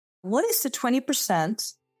What is the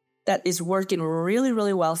 20% that is working really,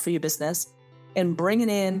 really well for your business and bringing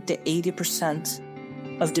in the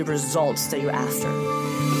 80% of the results that you're after?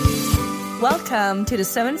 Welcome to the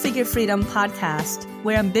Seven Figure Freedom Podcast,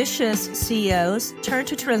 where ambitious CEOs turn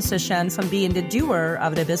to transition from being the doer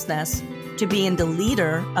of the business to being the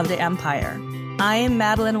leader of the empire. I am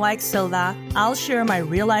Madeline White Silva. I'll share my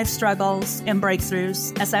real-life struggles and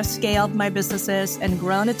breakthroughs as I've scaled my businesses and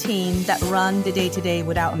grown a team that run the day-to-day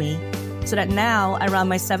without me, so that now I run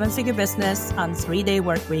my seven-figure business on 3-day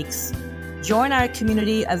work weeks. Join our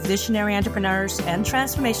community of visionary entrepreneurs and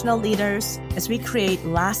transformational leaders as we create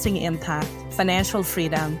lasting impact, financial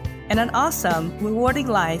freedom, and an awesome, rewarding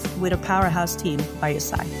life with a powerhouse team by your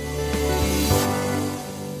side.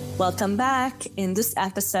 Welcome back. In this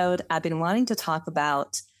episode, I've been wanting to talk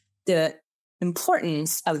about the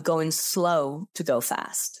importance of going slow to go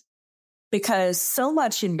fast. Because so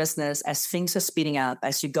much in business, as things are speeding up,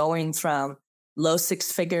 as you're going from low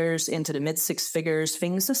six figures into the mid six figures,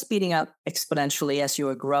 things are speeding up exponentially as you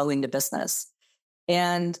are growing the business.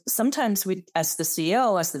 And sometimes we, as the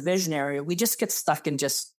CEO, as the visionary, we just get stuck in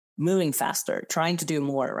just moving faster, trying to do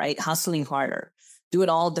more, right? Hustling harder. Doing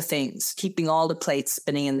all the things, keeping all the plates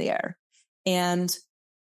spinning in the air. And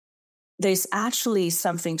there's actually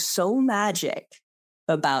something so magic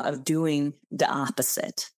about doing the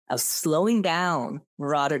opposite, of slowing down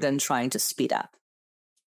rather than trying to speed up.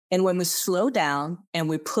 And when we slow down and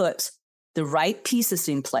we put the right pieces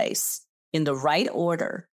in place in the right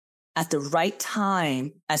order at the right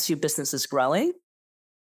time as your business is growing,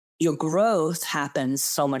 your growth happens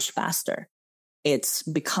so much faster. It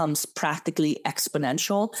becomes practically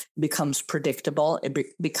exponential, becomes predictable, it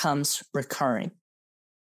becomes recurring.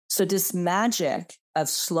 So this magic of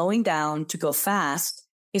slowing down to go fast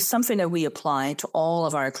is something that we apply to all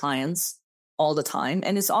of our clients all the time.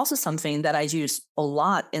 And it's also something that I use a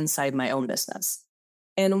lot inside my own business.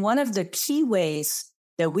 And one of the key ways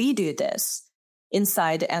that we do this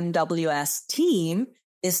inside the MWS team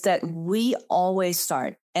is that we always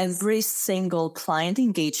start every single client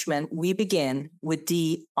engagement. We begin with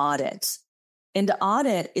the audit. And the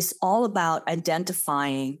audit is all about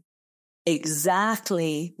identifying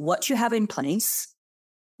exactly what you have in place,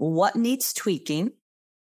 what needs tweaking,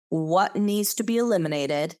 what needs to be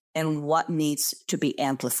eliminated, and what needs to be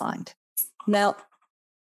amplified. Now,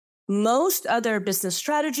 most other business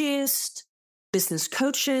strategists, business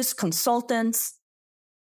coaches, consultants,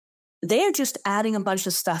 they're just adding a bunch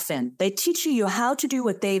of stuff in. They're teaching you how to do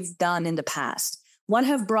what they've done in the past, what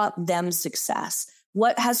have brought them success,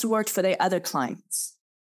 what has worked for their other clients.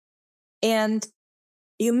 And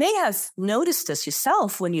you may have noticed this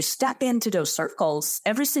yourself when you step into those circles.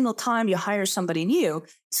 Every single time you hire somebody new,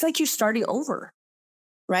 it's like you're starting over,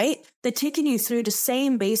 right? They're taking you through the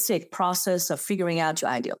same basic process of figuring out your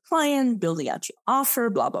ideal client, building out your offer,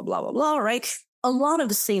 blah, blah, blah, blah, blah, right? A lot of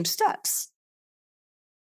the same steps.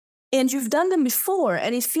 And you've done them before,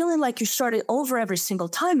 and it's feeling like you're starting over every single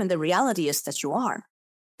time. And the reality is that you are,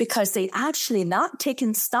 because they actually not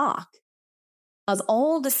taken stock of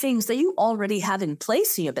all the things that you already have in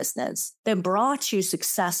place in your business that brought you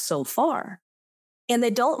success so far. And they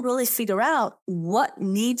don't really figure out what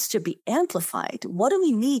needs to be amplified. What do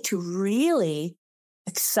we need to really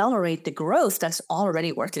accelerate the growth that's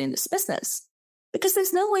already working in this business? Because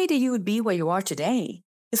there's no way that you would be where you are today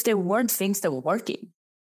if there weren't things that were working.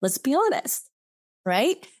 Let's be honest,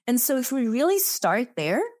 right? And so if we really start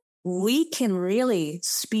there, we can really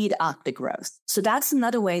speed up the growth. So that's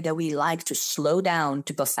another way that we like to slow down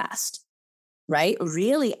to go fast, right?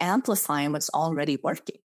 Really amplifying what's already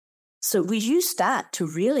working. So we use that to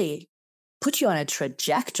really put you on a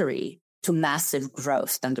trajectory to massive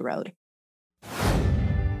growth down the road.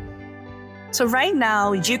 So right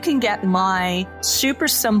now, you can get my super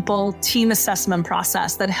simple team assessment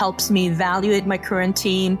process that helps me evaluate my current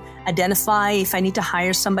team, identify if I need to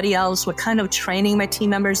hire somebody else, what kind of training my team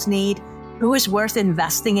members need, who is worth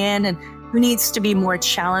investing in, and who needs to be more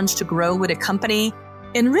challenged to grow with a company,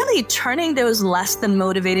 and really turning those less than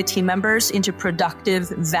motivated team members into productive,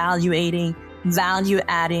 value-adding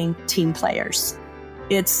team players.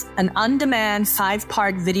 It's an on-demand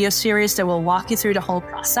 5-part video series that will walk you through the whole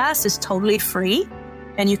process. It's totally free,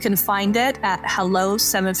 and you can find it at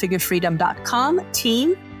hellosevenfigurefreedom.com,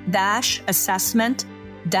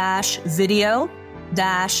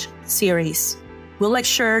 team-assessment-video-series. We'll make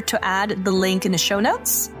sure to add the link in the show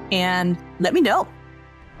notes, and let me know.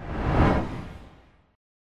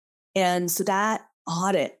 And so that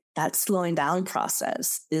audit, that slowing down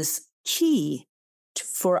process is key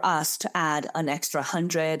for us to add an extra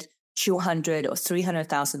 $100, $200, or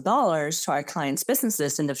 $300,000 to our clients'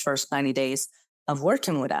 businesses in the first 90 days of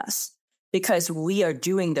working with us because we are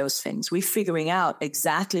doing those things. We're figuring out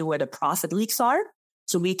exactly where the profit leaks are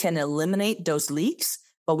so we can eliminate those leaks,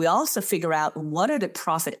 but we also figure out what are the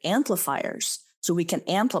profit amplifiers so we can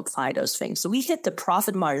amplify those things. So we hit the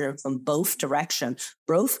profit margin from both directions,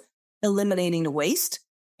 both eliminating the waste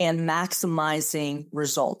and maximizing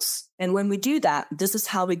results. And when we do that, this is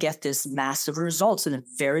how we get this massive results in a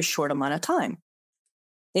very short amount of time.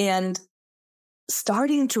 And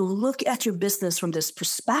starting to look at your business from this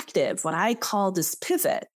perspective, what I call this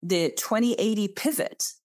pivot, the 2080 pivot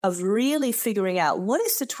of really figuring out what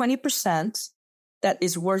is the 20% that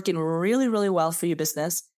is working really, really well for your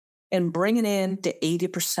business and bringing in the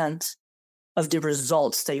 80% of the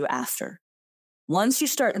results that you're after. Once you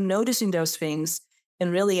start noticing those things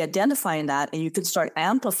and really identifying that, and you can start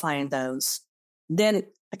amplifying those, then,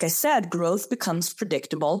 like I said, growth becomes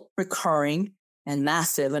predictable, recurring, and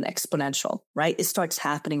massive and exponential, right? It starts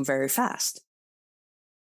happening very fast.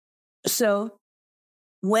 So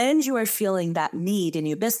when you are feeling that need in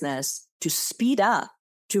your business to speed up,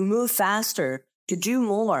 to move faster, to do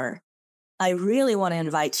more, I really want to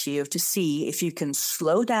invite you to see if you can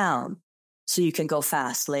slow down so you can go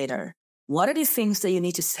fast later. What are the things that you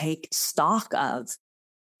need to take stock of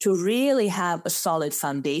to really have a solid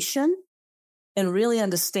foundation and really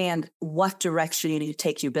understand what direction you need to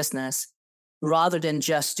take your business, rather than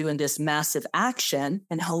just doing this massive action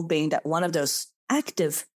and hoping that one of those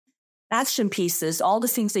active action pieces, all the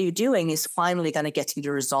things that you're doing, is finally going to get you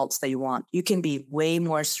the results that you want. You can be way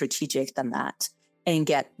more strategic than that and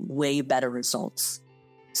get way better results.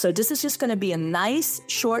 So this is just going to be a nice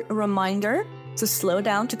short reminder to slow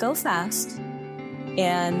down to go fast.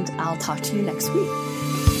 And I'll talk to you next week.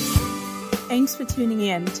 Thanks for tuning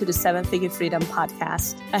in to the 7-Figure Freedom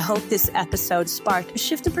podcast. I hope this episode sparked a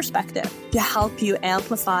shift in perspective to help you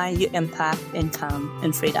amplify your impact, income,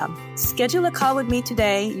 and freedom. Schedule a call with me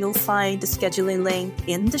today. You'll find the scheduling link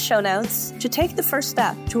in the show notes to take the first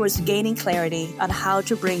step towards gaining clarity on how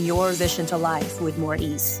to bring your vision to life with more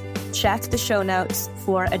ease. Check the show notes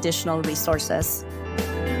for additional resources.